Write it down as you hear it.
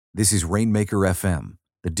This is Rainmaker FM,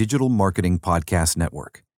 the digital marketing podcast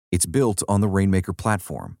network. It's built on the Rainmaker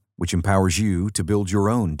platform, which empowers you to build your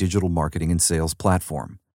own digital marketing and sales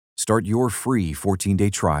platform. Start your free 14-day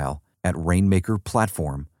trial at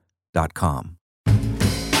rainmakerplatform.com.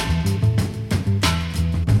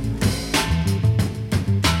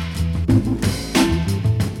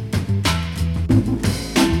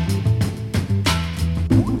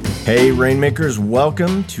 Hey Rainmakers,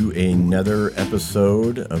 welcome to another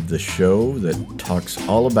episode of the show that talks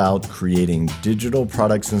all about creating digital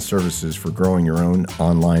products and services for growing your own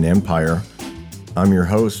online empire. I'm your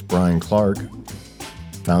host, Brian Clark,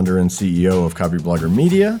 founder and CEO of Copyblogger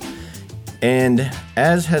Media. And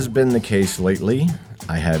as has been the case lately,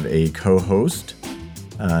 I have a co-host,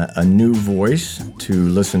 a new voice to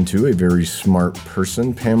listen to, a very smart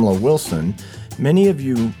person, Pamela Wilson. Many of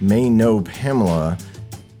you may know Pamela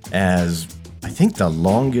as, I think, the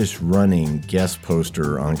longest running guest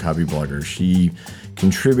poster on Copyblogger. She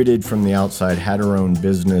contributed from the outside, had her own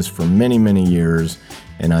business for many, many years,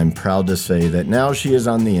 and I'm proud to say that now she is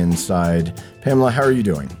on the inside. Pamela, how are you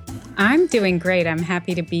doing? I'm doing great. I'm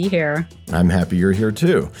happy to be here. I'm happy you're here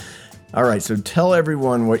too. All right, so tell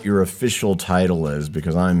everyone what your official title is,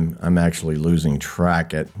 because I'm actually losing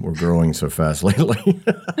track. We're growing so fast lately.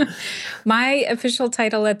 My official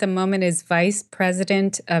title at the moment is Vice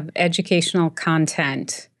President of Educational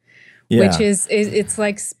Content, which is it's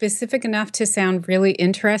like specific enough to sound really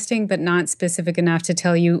interesting, but not specific enough to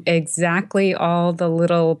tell you exactly all the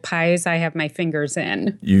little pies I have my fingers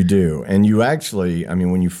in. You do. And you actually, I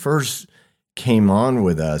mean, when you first came on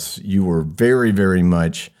with us, you were very, very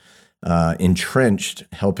much entrenched,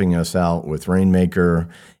 helping us out with Rainmaker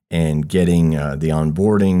and getting the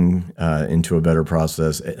onboarding into a better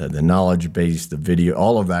process, the knowledge base, the video,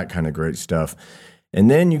 all of that kind of great stuff. And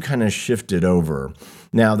then you kind of shifted over.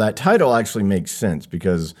 Now, that title actually makes sense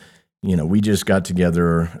because, you know, we just got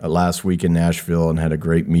together last week in Nashville and had a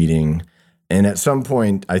great meeting. And at some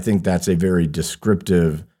point, I think that's a very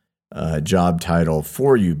descriptive job title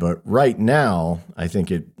for you. But right now, I think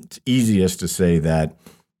it's easiest to say that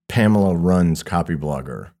Pamela runs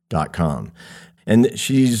copyblogger.com. And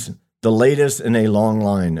she's the latest in a long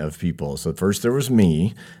line of people. So first there was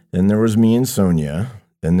me, then there was me and Sonia,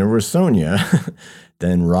 then there was Sonia,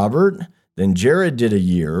 then Robert, then Jared did a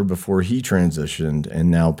year before he transitioned,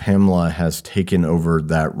 and now Pamela has taken over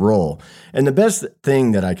that role. And the best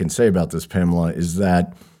thing that I can say about this, Pamela, is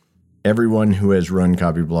that everyone who has run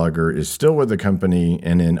Copyblogger is still with the company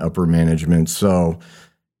and in upper management. So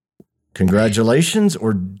congratulations,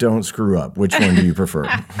 or don't screw up. Which one do you prefer?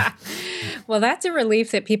 Well, that's a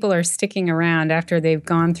relief that people are sticking around after they've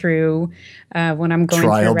gone through what I'm going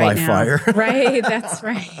Trial through right by now. fire. Right, that's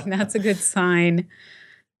right. That's a good sign.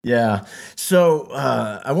 Yeah. So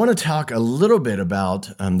I want to talk a little bit about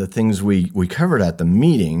the things we covered at the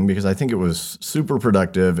meeting, because I think it was super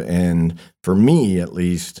productive and, for me at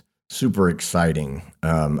least, super exciting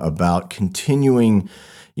about continuing.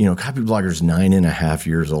 You know, Copyblogger's 9.5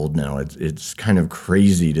 years old now. It's kind of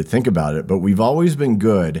crazy to think about it, but we've always been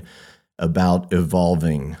good about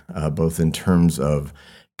evolving, both in terms of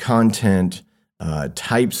content,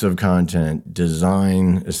 types of content,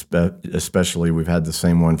 design, especially. We've had the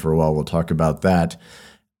same one for a while. We'll talk about that.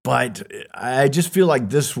 But I just feel like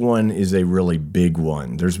this one is a really big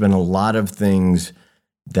one. There's been a lot of things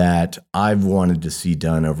that I've wanted to see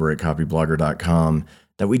done over at copyblogger.com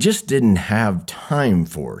that we just didn't have time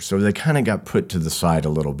for. So they kind of got put to the side a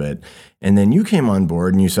little bit. And then you came on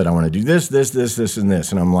board and you said, I want to do this, this, this, this, and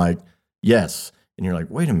this. And I'm like, yes. And you're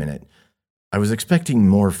like, wait a minute. I was expecting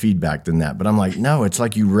more feedback than that. But I'm like, no, it's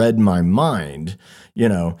like you read my mind. You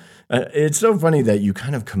know, it's so funny that you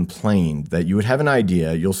kind of complained that you would have an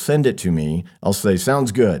idea. You'll send it to me. I'll say,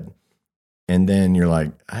 sounds good. And then you're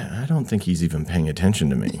like, I don't think he's even paying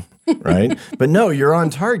attention to me. Right. But no, you're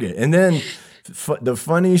on target. And then the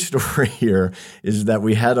funny story here is that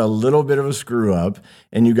we had a little bit of a screw up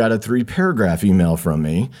and you got a 3-paragraph email from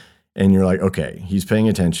me and you're like, okay, he's paying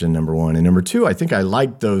attention, number one. And number two, I think I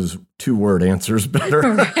like those 2-word answers better.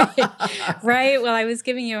 Right. Well, I was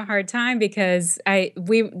giving you a hard time because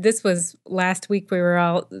this was last week. We were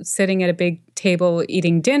all sitting at a big table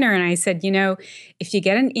eating dinner. And I said, you know, if you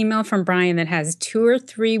get an email from Brian that has 2 or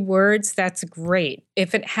 3 words, that's great.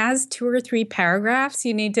 If it has 2 or 3 paragraphs,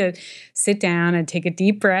 you need to sit down and take a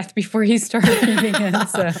deep breath before you start reading it.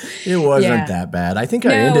 So it wasn't that bad. I think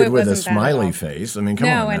I ended with a smiley face. I mean, come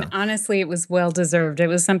on. No, and honestly, it was well deserved. It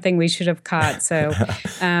was something we should have caught. So,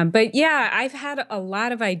 but yeah, I've had a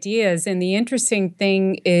lot of ideas. And the interesting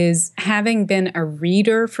thing is, having been a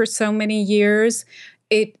reader for so many years,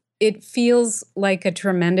 it feels like a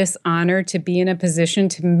tremendous honor to be in a position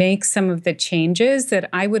to make some of the changes that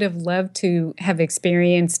I would have loved to have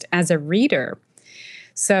experienced as a reader.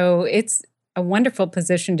 So it's a wonderful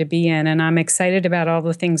position to be in, and I'm excited about all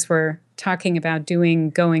the things we're talking about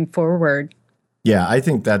doing going forward. Yeah, I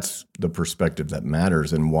think that's the perspective that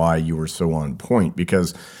matters and why you were so on point,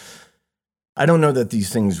 because I don't know that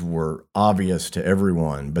these things were obvious to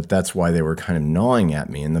everyone, but that's why they were kind of gnawing at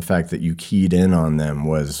me. And the fact that you keyed in on them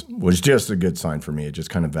was just a good sign for me. It just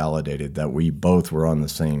kind of validated that we both were on the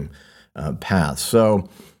same path. So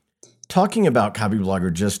talking about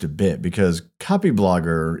Copyblogger just a bit, because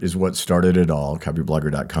Copyblogger is what started it all,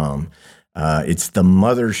 copyblogger.com. It's the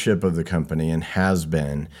mothership of the company and has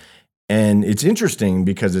been. And it's interesting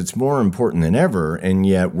because it's more important than ever, and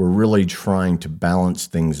yet we're really trying to balance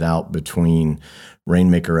things out between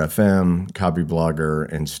Rainmaker FM,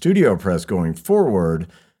 Copyblogger, and Studio Press going forward,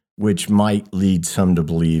 which might lead some to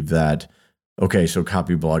believe that, okay, so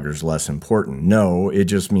Copyblogger is less important. No, it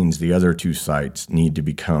just means the other two sites need to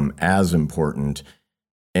become as important,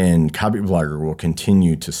 and Copyblogger will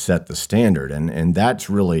continue to set the standard. And that's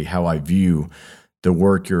really how I view the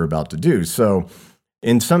work you're about to do. So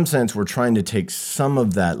in some sense, we're trying to take some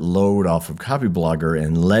of that load off of Copyblogger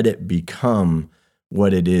and let it become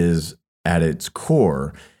what it is at its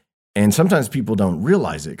core. And sometimes people don't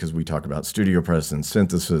realize it because we talk about Studio Press and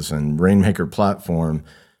Synthesis and Rainmaker platform.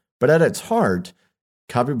 But at its heart,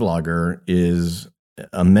 Copyblogger is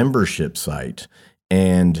a membership site.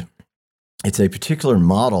 And it's a particular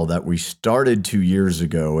model that we started 2 years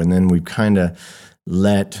ago, and then we've kind of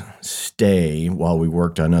let stay while we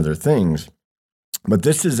worked on other things. But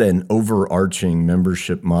this is an overarching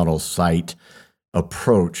membership model site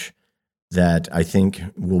approach that I think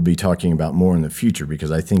we'll be talking about more in the future,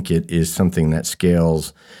 because I think it is something that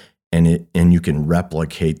scales and you can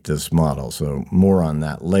replicate this model. So more on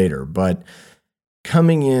that later. But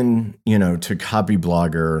coming in, to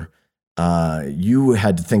Copyblogger, you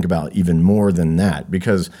had to think about even more than that,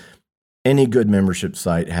 because any good membership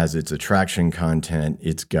site has its attraction content.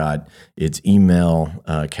 It's got its email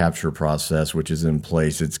capture process, which is in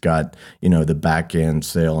place. It's got, the back end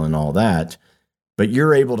sale and all that. But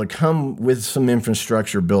you're able to come with some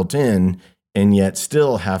infrastructure built in and yet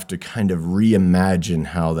still have to kind of reimagine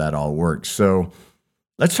how that all works. So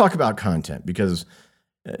let's talk about content, because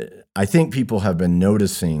I think people have been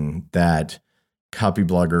noticing that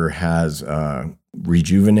Copyblogger has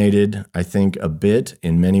rejuvenated, I think, a bit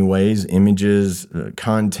in many ways, images,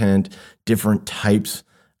 content, different types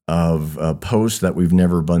of posts that we've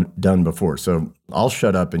never done before. So I'll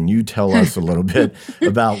shut up and you tell us a little bit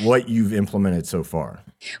about what you've implemented so far.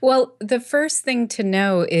 Well, the first thing to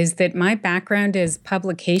know is that my background is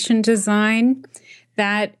publication design.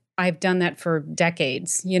 That I've done that for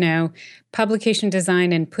decades, publication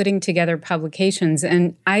design and putting together publications.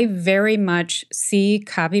 And I very much see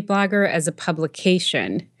Copyblogger as a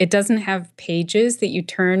publication. It doesn't have pages that you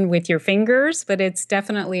turn with your fingers, but it's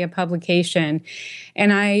definitely a publication.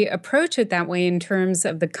 And I approach it that way in terms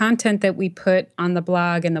of the content that we put on the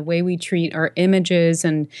blog and the way we treat our images,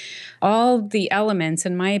 and all the elements,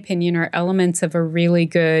 in my opinion, are elements of a really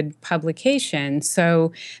good publication.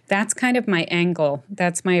 So that's kind of my angle.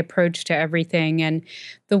 That's my approach to everything. And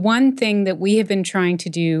the one thing that we have been trying to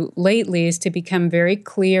do lately is to become very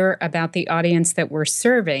clear about the audience that we're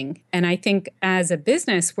serving. And I think as a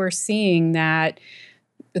business, we're seeing that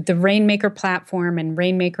the Rainmaker platform and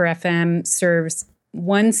Rainmaker FM serves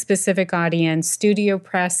one specific audience, Studio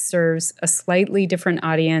Press serves a slightly different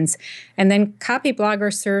audience, and then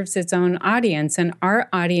Copyblogger serves its own audience. And our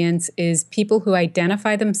audience is people who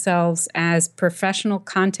identify themselves as professional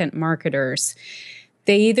content marketers.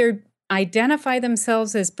 They either identify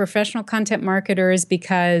themselves as professional content marketers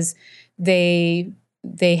because they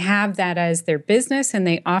have that as their business and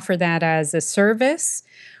they offer that as a service,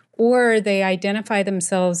 or they identify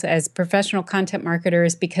themselves as professional content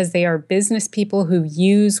marketers because they are business people who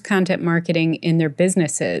use content marketing in their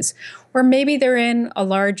businesses. Or maybe they're in a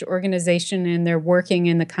large organization and they're working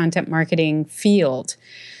in the content marketing field.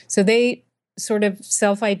 So they sort of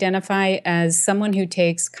self-identify as someone who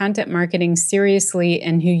takes content marketing seriously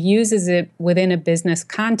and who uses it within a business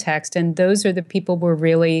context. And those are the people we're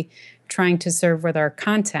really trying to serve with our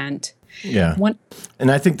content. Yeah.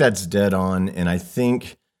 And I think that's dead on. And I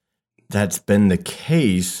think that's been the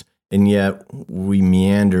case, and yet we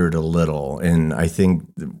meandered a little. And I think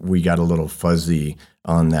we got a little fuzzy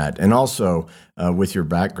on that. And also with your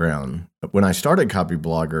background, when I started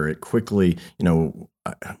Copyblogger, it quickly,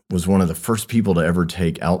 was one of the first people to ever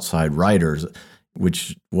take outside writers,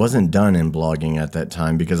 which wasn't done in blogging at that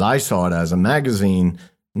time, because I saw it as a magazine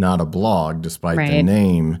not a blog, despite the Right.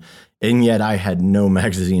 name. And yet I had no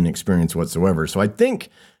magazine experience whatsoever. So I think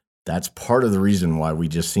that's part of the reason why we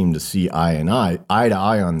just seem to see eye to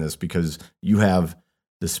eye on this, because you have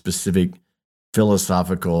the specific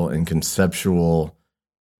philosophical and conceptual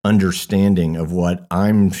understanding of what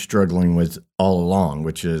I'm struggling with all along,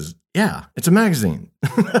 which is, yeah, it's a magazine.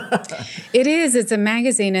 It is. It's a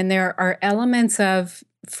magazine, and there are elements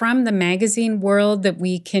from the magazine world that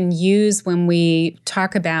we can use when we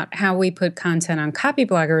talk about how we put content on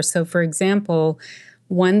Copyblogger. So, for example,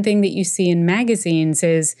 one thing that you see in magazines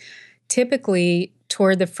is typically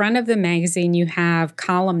toward the front of the magazine, you have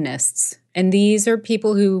columnists. And these are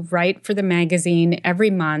people who write for the magazine every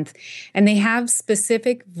month, and they have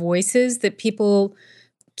specific voices that people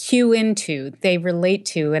cue into, they relate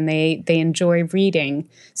to, and they enjoy reading.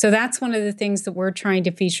 So that's one of the things that we're trying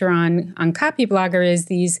to feature on Copyblogger is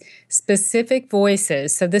these specific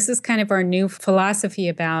voices. So this is kind of our new philosophy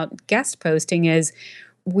about guest posting is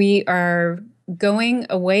we are going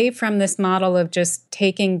away from this model of just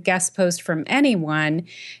taking guest posts from anyone.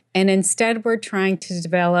 And instead, we're trying to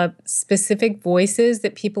develop specific voices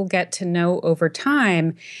that people get to know over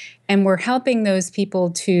time. And we're helping those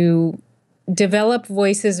people to develop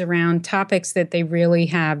voices around topics that they really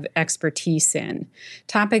have expertise in,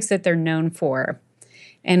 topics that they're known for.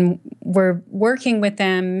 And we're working with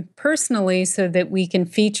them personally so that we can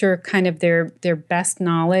feature kind of their best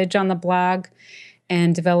knowledge on the blog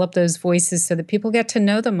and develop those voices so that people get to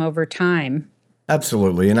know them over time.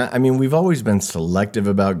 Absolutely. And I mean, we've always been selective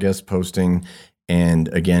about guest posting. And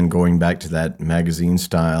again, going back to that magazine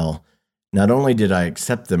style, not only did I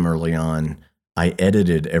accept them early on, I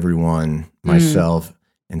edited everyone myself.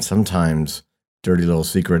 And sometimes, dirty little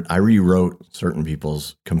secret, I rewrote certain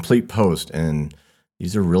people's complete post. And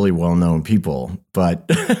these are really well-known people, but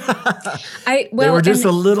they were just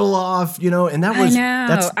a little off, and that's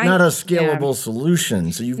not a scalable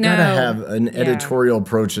solution. So you've got to have an editorial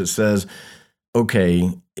approach that says, okay,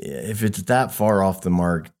 if it's that far off the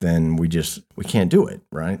mark, then we can't do it,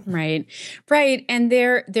 right? Right. And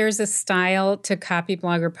there's a style to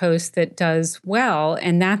Copyblogger posts that does well,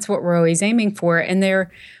 and that's what we're always aiming for. And there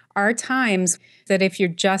are times that if you're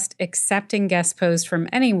just accepting guest posts from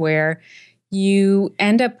anywhere, you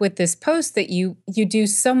end up with this post that you do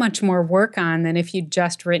so much more work on than if you'd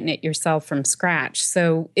just written it yourself from scratch.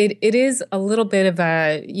 So it is a little bit of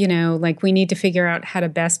a, like we need to figure out how to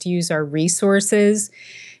best use our resources.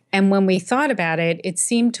 And when we thought about it, it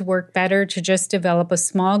seemed to work better to just develop a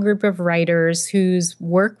small group of writers whose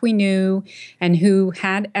work we knew and who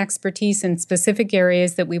had expertise in specific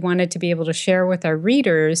areas that we wanted to be able to share with our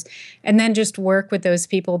readers, and then just work with those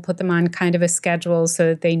people, put them on kind of a schedule so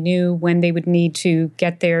that they knew when they would need to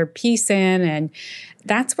get their piece in. And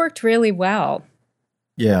that's worked really well.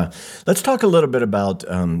 Yeah. Let's talk a little bit about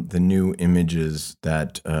the new images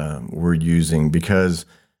that we're using, because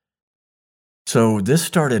so this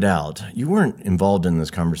started out, you weren't involved in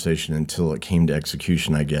this conversation until it came to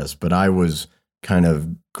execution, I guess, but I was kind of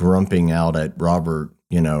grumping out at Robert,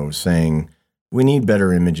 saying, we need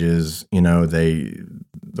better images, the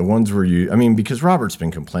ones where because Robert's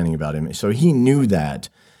been complaining about him, so he knew that,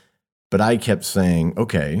 but I kept saying,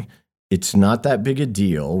 okay, it's not that big a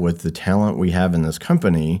deal with the talent we have in this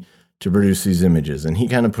company to produce these images. And he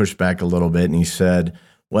kind of pushed back a little bit and he said,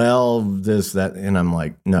 well, this, that, and I'm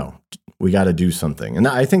like, no, we got to do something. And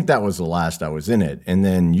I think that was the last I was in it. And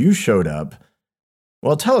then you showed up.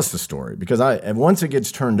 Well, tell us the story, because once it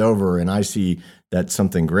gets turned over and I see that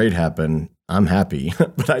something great happened, I'm happy,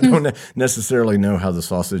 but I don't necessarily know how the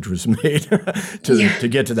sausage was made to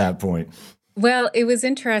get to that point. Well, it was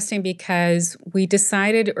interesting because we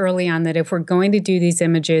decided early on that if we're going to do these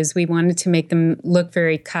images, we wanted to make them look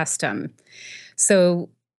very custom. So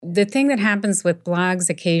the thing that happens with blogs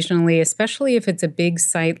occasionally, especially if it's a big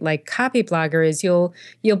site like Copyblogger, is you'll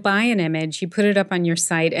buy an image, you put it up on your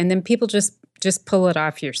site, and then people just pull it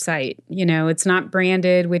off your site. It's not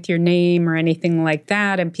branded with your name or anything like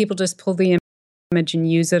that, and people just pull the image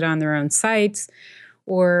and use it on their own sites,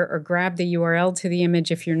 or grab the URL to the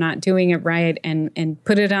image if you're not doing it right and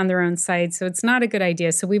put it on their own site. So it's not a good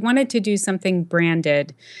idea. So we wanted to do something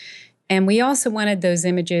branded. And we also wanted those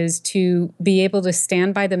images to be able to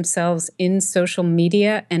stand by themselves in social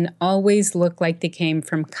media and always look like they came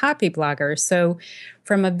from Copyblogger. So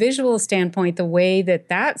from a visual standpoint, the way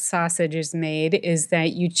that sausage is made is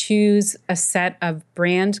that you choose a set of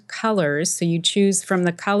brand colors. So you choose from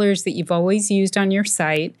the colors that you've always used on your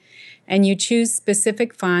site, and you choose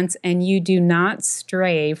specific fonts, and you do not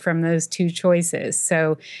stray from those two choices.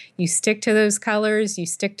 So you stick to those colors, you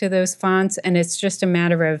stick to those fonts, and it's just a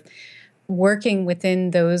matter of working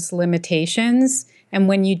within those limitations And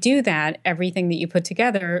when you do that, everything that you put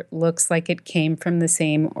together looks like it came from the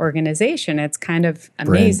same organization. It's kind of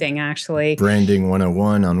amazing, actually. Branding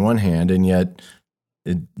 101 on one hand, and yet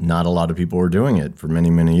not a lot of people were doing it for many,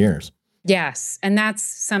 many years. Yes. And that's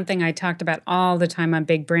something I talked about all the time on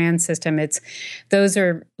Big Brand System. Those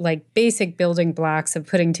are like basic building blocks of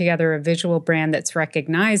putting together a visual brand that's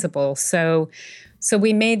recognizable. So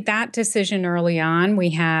we made that decision early on.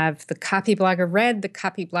 We have the Copy Blogger Red, the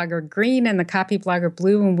Copy Blogger Green, and the Copy Blogger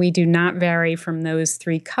Blue, and we do not vary from those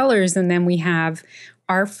three colors. And then we have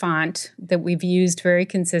our font that we've used very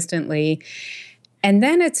consistently. And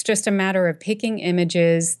then it's just a matter of picking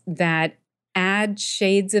images that add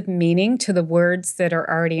shades of meaning to the words that are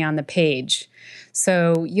already on the page.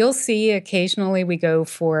 So you'll see occasionally we go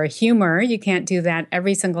for humor. You can't do that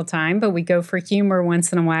every single time, but we go for humor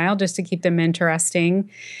once in a while just to keep them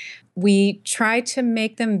interesting. We try to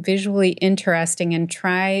make them visually interesting and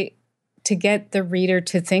try to get the reader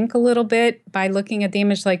to think a little bit by looking at the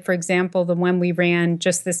image. Like, for example, the one we ran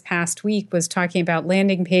just this past week was talking about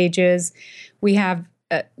landing pages. We have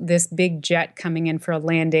this big jet coming in for a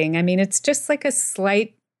landing. I mean, it's just like a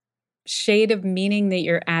slight shade of meaning that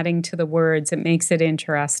you're adding to the words. It makes it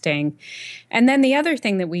interesting. And then the other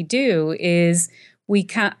thing that we do is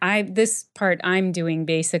this part I'm doing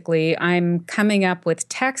basically, I'm coming up with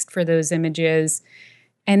text for those images.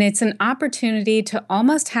 And it's an opportunity to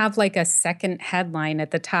almost have like a second headline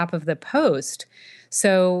at the top of the post.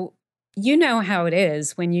 So you know how it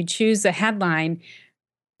is when you choose a headline.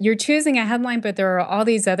 You're choosing a headline, but there are all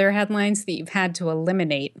these other headlines that you've had to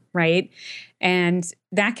eliminate, right? And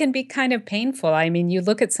that can be kind of painful. I mean, you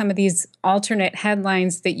look at some of these alternate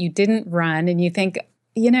headlines that you didn't run and you think,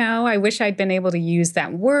 I wish I'd been able to use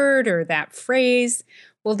that word or that phrase.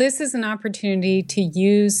 Well, this is an opportunity to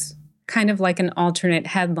use kind of like an alternate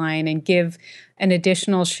headline and give an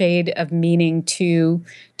additional shade of meaning to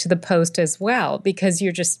the post as well, because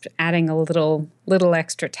you're just adding a little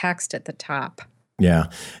extra text at the top. Yeah.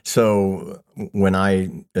 So when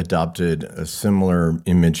I adopted a similar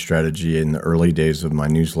image strategy in the early days of my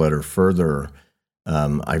newsletter further,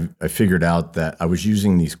 I figured out that I was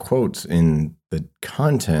using these quotes in the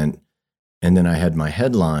content, and then I had my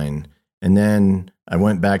headline, and then I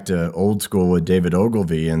went back to old school with David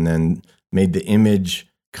Ogilvy and then made the image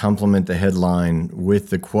complement the headline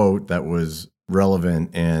with the quote that was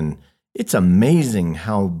relevant. And it's amazing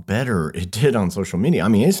how better it did on social media. I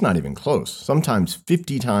mean, it's not even close. Sometimes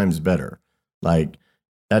 50 times better. Like,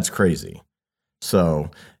 that's crazy.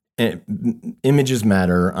 So images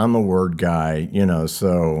matter. I'm a word guy,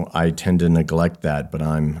 so I tend to neglect that, but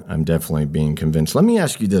I'm definitely being convinced. Let me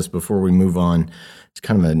ask you this before we move on. It's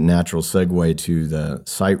kind of a natural segue to the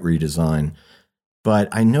site redesign. But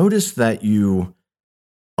I noticed that you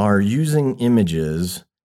are using images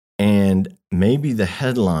and maybe the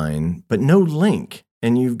headline, but no link.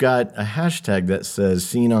 And you've got a hashtag that says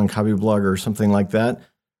seen on Copyblogger or something like that.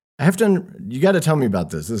 You got to tell me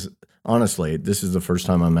about this. Honestly, this is the first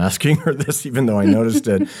time I'm asking her this, even though I noticed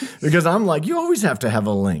it, because I'm like, you always have to have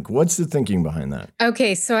a link. What's the thinking behind that?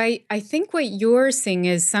 Okay, so I think what you're seeing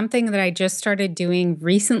is something that I just started doing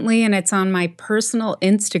recently, and it's on my personal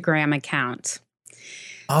Instagram account.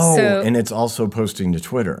 Oh, and it's also posting to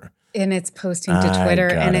Twitter. And it's posting to Twitter,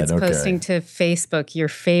 and it's posting to Facebook, your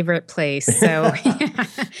favorite place. So,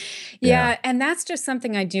 yeah, and that's just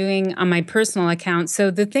something I'm doing on my personal account. So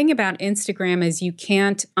the thing about Instagram is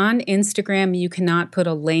on Instagram, you cannot put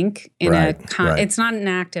a link in it's not an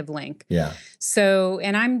active link. Yeah. So,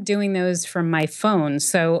 and I'm doing those from my phone.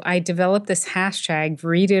 So I developed this hashtag,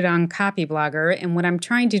 read it on Copyblogger. And what I'm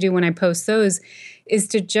trying to do when I post those is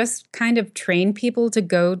to just kind of train people to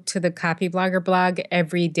go to the Copyblogger blog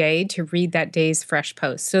every day to read that day's fresh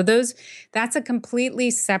post. So that's a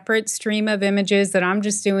completely separate stream of images that I'm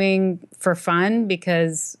just doing for fun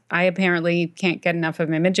because I apparently can't get enough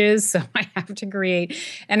of images, so I have to create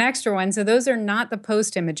an extra one. So those are not the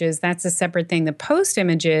post images. That's a separate thing. The post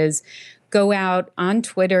images go out on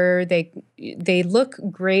Twitter. They look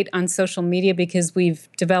great on social media because we've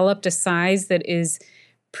developed a size that is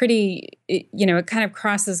pretty, it kind of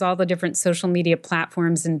crosses all the different social media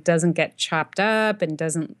platforms and doesn't get chopped up and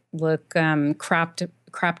doesn't look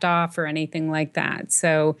cropped off or anything like that.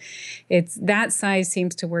 So that size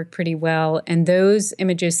seems to work pretty well. And those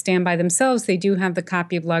images stand by themselves. They do have the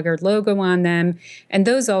Copyblogger logo on them, and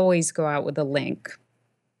those always go out with a link.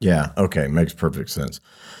 Yeah. Okay. Makes perfect sense.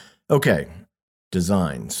 Okay.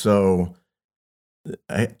 Design. So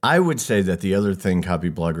I would say that the other thing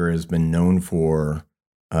Copyblogger has been known for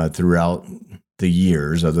throughout the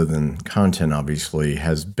years, other than content, obviously,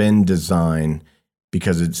 has been design.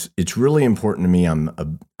 because it's really important to me. I'm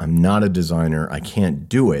not a designer. I can't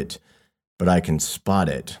do it, but I can spot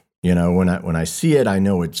it. You know, when I see it, I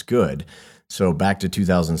know it's good. So back to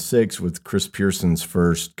 2006 with Chris Pearson's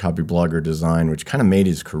first Copyblogger design, which kind of made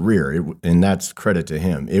his career, and that's credit to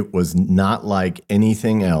him. It was not like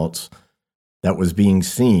anything else that was being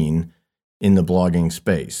seen in the blogging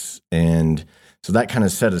space. And so that kind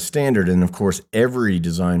of set a standard. And of course, every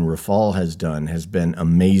design Rafal has done has been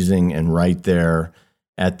amazing and right there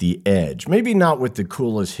at the edge. Maybe not with the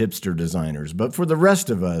coolest hipster designers, but for the rest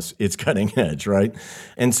of us, it's cutting edge, right?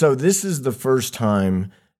 And so this is the first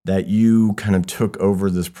time that you kind of took over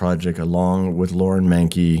this project along with Lauren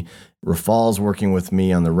Mankey. Rafal's working with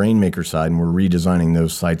me on the Rainmaker side, and we're redesigning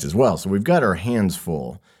those sites as well. So we've got our hands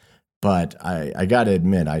full. But I got to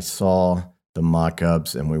admit, I saw the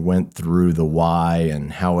mock-ups and we went through the why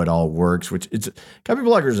and how it all works, which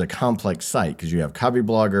Copyblogger is a complex site because you have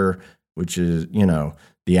Copyblogger, which is, you know,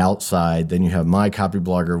 the outside. Then you have My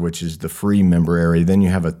Copyblogger, which is the free member area. Then you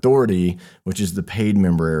have Authority, which is the paid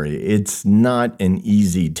member area. It's not an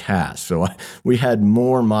easy task. So we had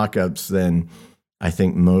more mock-ups than I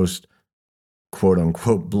think most quote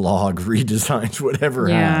unquote blog redesigns would ever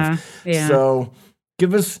have. Yeah. So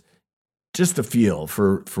give us just a feel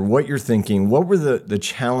for what you're thinking. What were the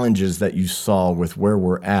challenges that you saw with where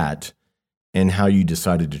we're at and how you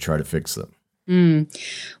decided to try to fix them?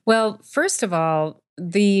 Well, first of all,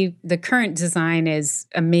 the current design is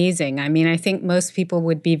amazing. I mean, I think most people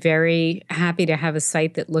would be very happy to have a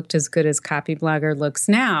site that looked as good as Copyblogger looks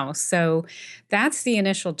now. So that's the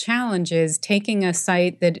initial challenge, is taking a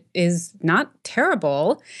site that is not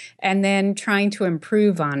terrible and then trying to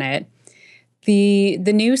improve on it. The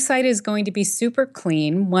new site is going to be super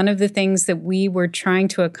clean. One of the things that we were trying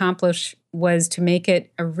to accomplish was to make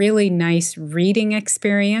it a really nice reading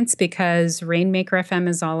experience, because Rainmaker FM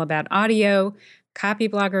is all about audio,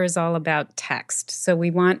 Copyblogger is all about text. So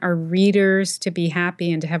we want our readers to be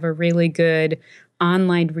happy and to have a really good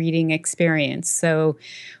online reading experience. So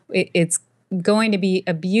it's going to be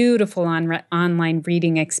a beautiful online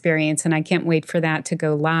reading experience, and I can't wait for that to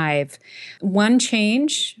go live. One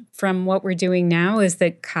change from what we're doing now is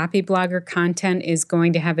that Copyblogger content is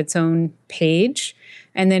going to have its own page,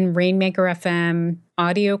 and then Rainmaker FM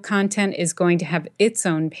audio content is going to have its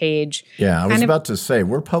own page. Yeah, I was about to say,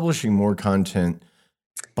 we're publishing more content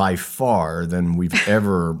by far than we've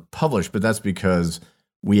ever published, but that's because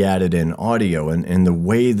we added in audio, and the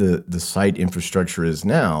way the site infrastructure is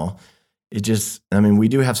now, it just, I mean, we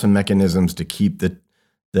do have some mechanisms to keep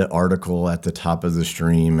the article at the top of the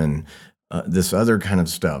stream and this other kind of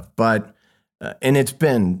stuff. But, and it's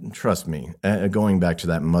been, trust me, going back to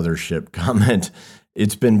that mothership comment,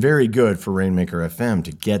 it's been very good for Rainmaker FM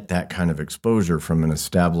to get that kind of exposure from an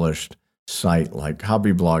established site like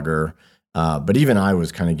Copyblogger. But even I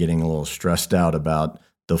was kind of getting a little stressed out about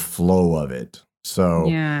the flow of it.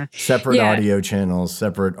 So separate audio channels,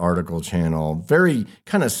 separate article channel, very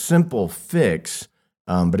kind of simple fix,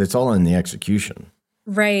 but it's all in the execution.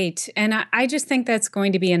 Right. And I just think that's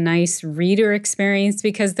going to be a nice reader experience,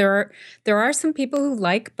 because there are some people who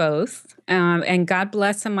like both, and God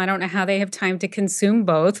bless them. I don't know how they have time to consume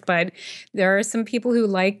both, but there are some people who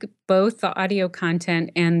like both the audio content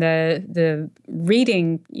and the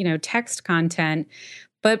reading, text content.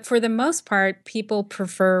 But for the most part, people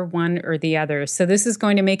prefer one or the other. So this is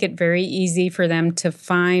going to make it very easy for them to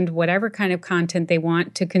find whatever kind of content they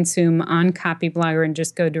want to consume on Copyblogger and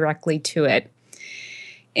just go directly to it.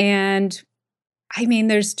 And I mean,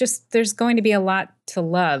 there's going to be a lot to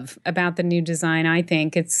love about the new design. I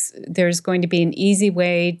think there's going to be an easy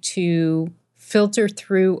way to filter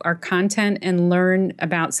through our content and learn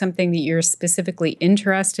about something that you're specifically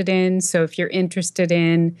interested in. So if you're interested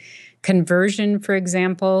in conversion, for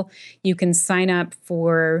example, you can sign up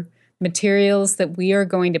for materials that we are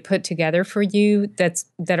going to put together for you that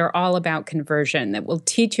are all about conversion, that will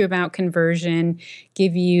teach you about conversion,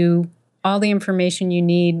 give you all the information you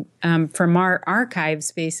need from our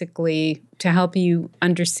archives, basically, to help you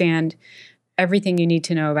understand everything you need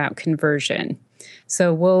to know about conversion.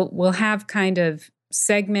 So we'll have kind of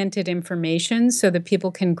segmented information so that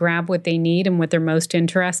people can grab what they need and what they're most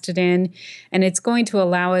interested in. And it's going to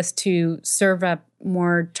allow us to serve up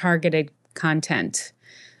more targeted content.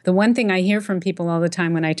 The one thing I hear from people all the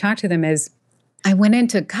time when I talk to them is, I went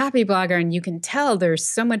into Copyblogger and you can tell there's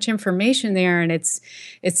so much information there and it's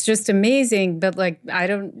just amazing, but like I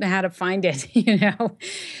don't know how to find it, you know.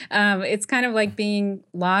 It's kind of like being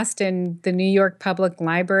lost in the New York Public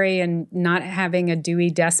Library and not having a Dewey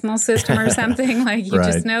Decimal System or something. Like you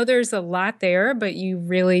just Right. know there's a lot there, but you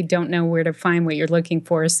really don't know where to find what you're looking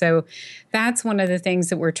for. So that's one of the things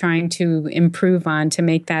that we're trying to improve on to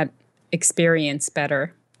make that experience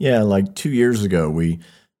better. Yeah, like 2 years ago, we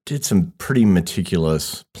did some pretty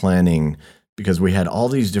meticulous planning because we had all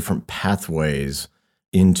these different pathways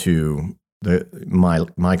into my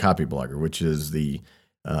Copyblogger, which is the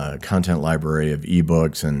content library of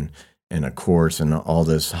ebooks and a course and all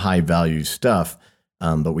this high value stuff.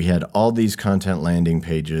 But we had all these content landing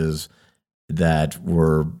pages that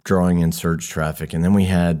were drawing in search traffic, and then we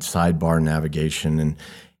had sidebar navigation,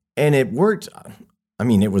 and it worked. I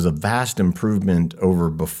mean, it was a vast improvement over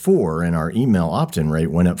before, and our email opt-in rate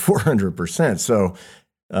went up 400%. So,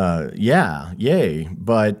 yeah, yay.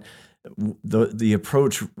 But the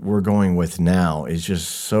approach we're going with now is just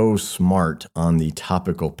so smart on the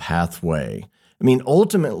topical pathway. I mean,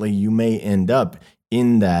 ultimately, you may end up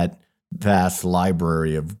in that vast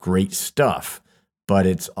library of great stuff, but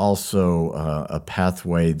it's also a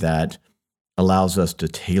pathway that allows us to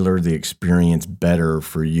tailor the experience better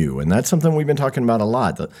for you. And that's something we've been talking about a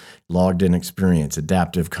lot, the logged in experience,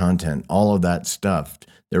 adaptive content, all of that stuff.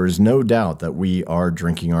 There is no doubt that we are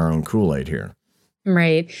drinking our own Kool-Aid here.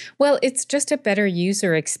 Right. Well, it's just a better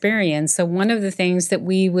user experience. So one of the things that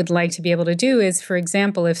we would like to be able to do is, for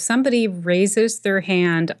example, if somebody raises their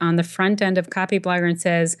hand on the front end of Copyblogger and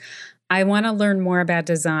says, I want to learn more about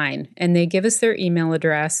design, and they give us their email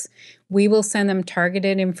address, we will send them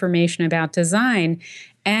targeted information about design.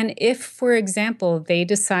 And if, for example, they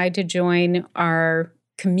decide to join our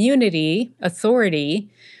community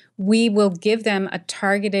authority, we will give them a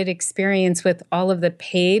targeted experience with all of the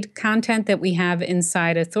paid content that we have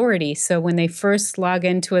inside Authority. So when they first log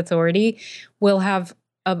into Authority, we'll have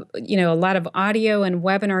a lot of audio and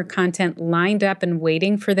webinar content lined up and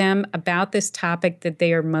waiting for them about this topic that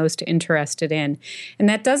they are most interested in. And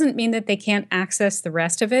that doesn't mean that they can't access the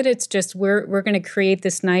rest of it. It's just we're going to create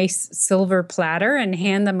this nice silver platter and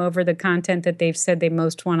hand them over the content that they've said they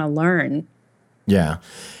most want to learn. Yeah.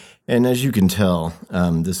 And as you can tell,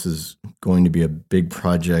 this is going to be a big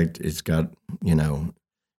project. It's got,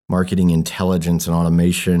 marketing intelligence and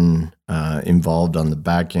automation involved on the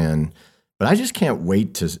back end. But I just can't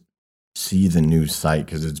wait to see the new site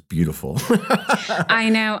because it's beautiful. I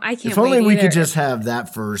know. I can't wait. If only we either. could just have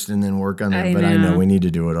that first and then work on that. I know we need to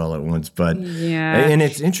do it all at once. But yeah. And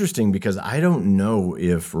it's interesting because I don't know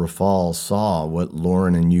if Rafal saw what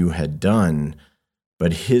Lauren and you had done,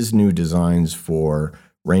 but his new designs for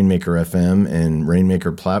Rainmaker FM and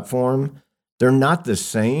Rainmaker Platform, they're not the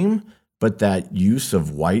same, but that use of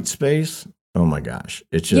white space, oh my gosh,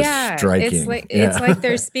 it's just striking. It's like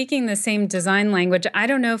they're speaking the same design language. I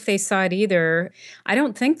don't know if they saw it either. I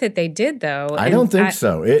don't think that they did, though. I don't think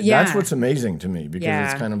so. That's what's amazing to me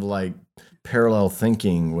because it's kind of like parallel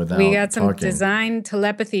thinking without We got some talking. Design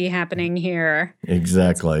telepathy happening here.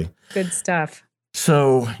 Exactly. It's good stuff.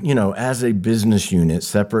 So, as a business unit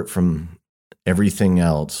separate from everything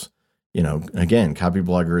else, again,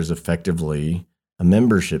 Copyblogger is effectively a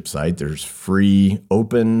membership site. There's free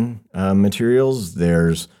open materials.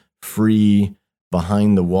 There's free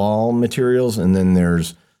behind the wall materials. And then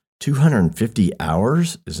there's 250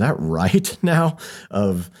 hours. Is that right now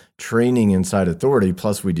of training inside Authority?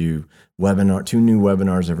 Plus we do 2 new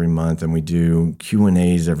webinars every month and we do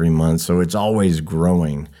Q&As every month. So it's always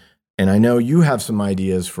growing. And I know you have some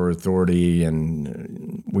ideas for Authority,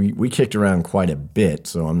 and we kicked around quite a bit,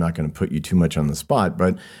 so I'm not going to put you too much on the spot,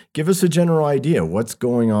 but give us a general idea. What's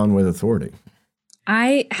going on with Authority?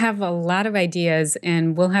 I have a lot of ideas,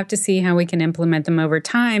 and we'll have to see how we can implement them over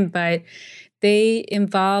time, but they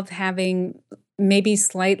involve having maybe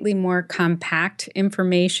slightly more compact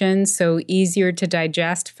information, so easier to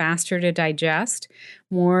digest, faster to digest,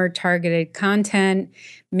 more targeted content,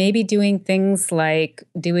 maybe doing things like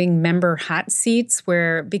doing member hot seats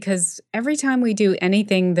because every time we do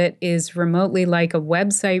anything that is remotely like a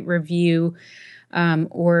website review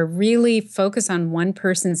or really focus on one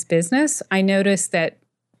person's business, I notice that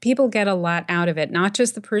people get a lot out of it, not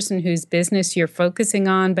just the person whose business you're focusing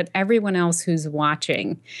on, but everyone else who's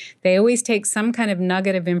watching. They always take some kind of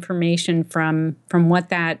nugget of information from what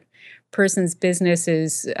that person's business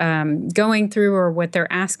is going through or what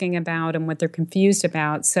they're asking about and what they're confused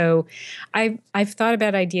about. So I've thought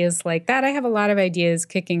about ideas like that. I have a lot of ideas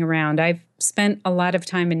kicking around. I've spent a lot of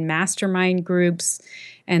time in mastermind groups,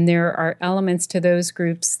 and there are elements to those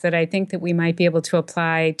groups that I think that we might be able to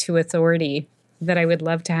apply to Authority. that I would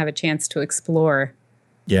love to have a chance to explore.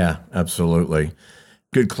 Yeah, absolutely.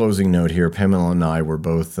 Good closing note here. Pamela and I were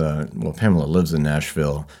both, Pamela lives in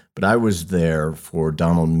Nashville, but I was there for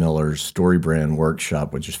Donald Miller's Story Brand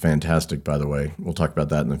Workshop, which is fantastic, by the way. We'll talk about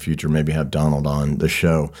that in the future, maybe have Donald on the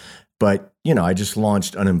show. But, I just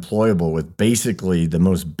launched Unemployable with basically the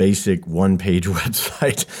most basic one-page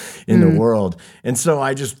website in the world. And so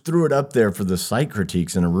I just threw it up there for the site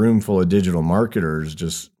critiques in a room full of digital marketers,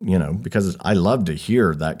 just, because I love to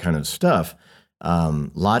hear that kind of stuff.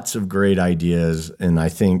 Lots of great ideas. And I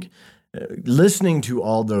think listening to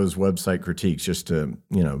all those website critiques, just to,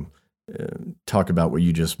 talk about what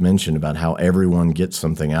you just mentioned about how everyone gets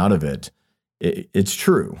something out of it, it's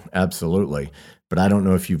true. Absolutely. But I don't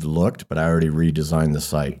know if you've looked, but I already redesigned the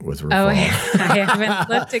site with Rafal. Oh, I haven't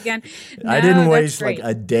looked again. No, I didn't waste like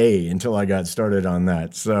a day until I got started on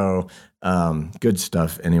that. So good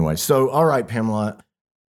stuff anyway. So, all right, Pamela.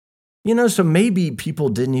 So maybe people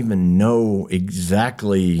didn't even know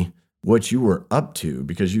exactly what you were up to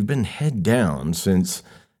because you've been head down since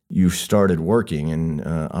you started working. And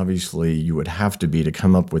obviously you would have to be to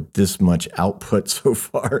come up with this much output so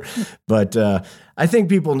far. But I think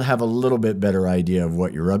people have a little bit better idea of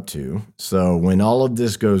what you're up to. So when all of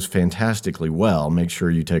this goes fantastically well, make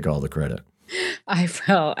sure you take all the credit.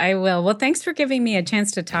 I will. Well, thanks for giving me a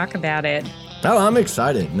chance to talk about it. Oh, I'm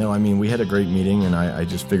excited. No, I mean, we had a great meeting, and I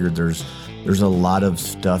just figured there's a lot of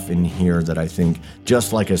stuff in here that I think,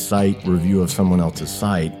 just like a site review of someone else's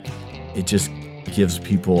site, it just gives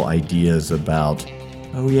people ideas about,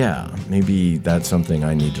 oh yeah, maybe that's something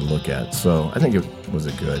I need to look at. So I think it was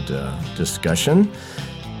a good discussion.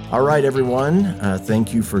 All right, everyone.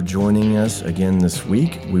 Thank you for joining us again this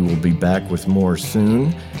week. We will be back with more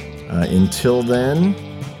soon. Until then,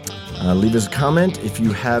 leave us a comment if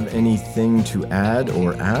you have anything to add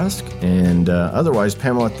or ask. And otherwise,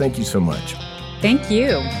 Pamela, thank you so much. Thank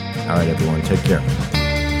you. All right, everyone, take care.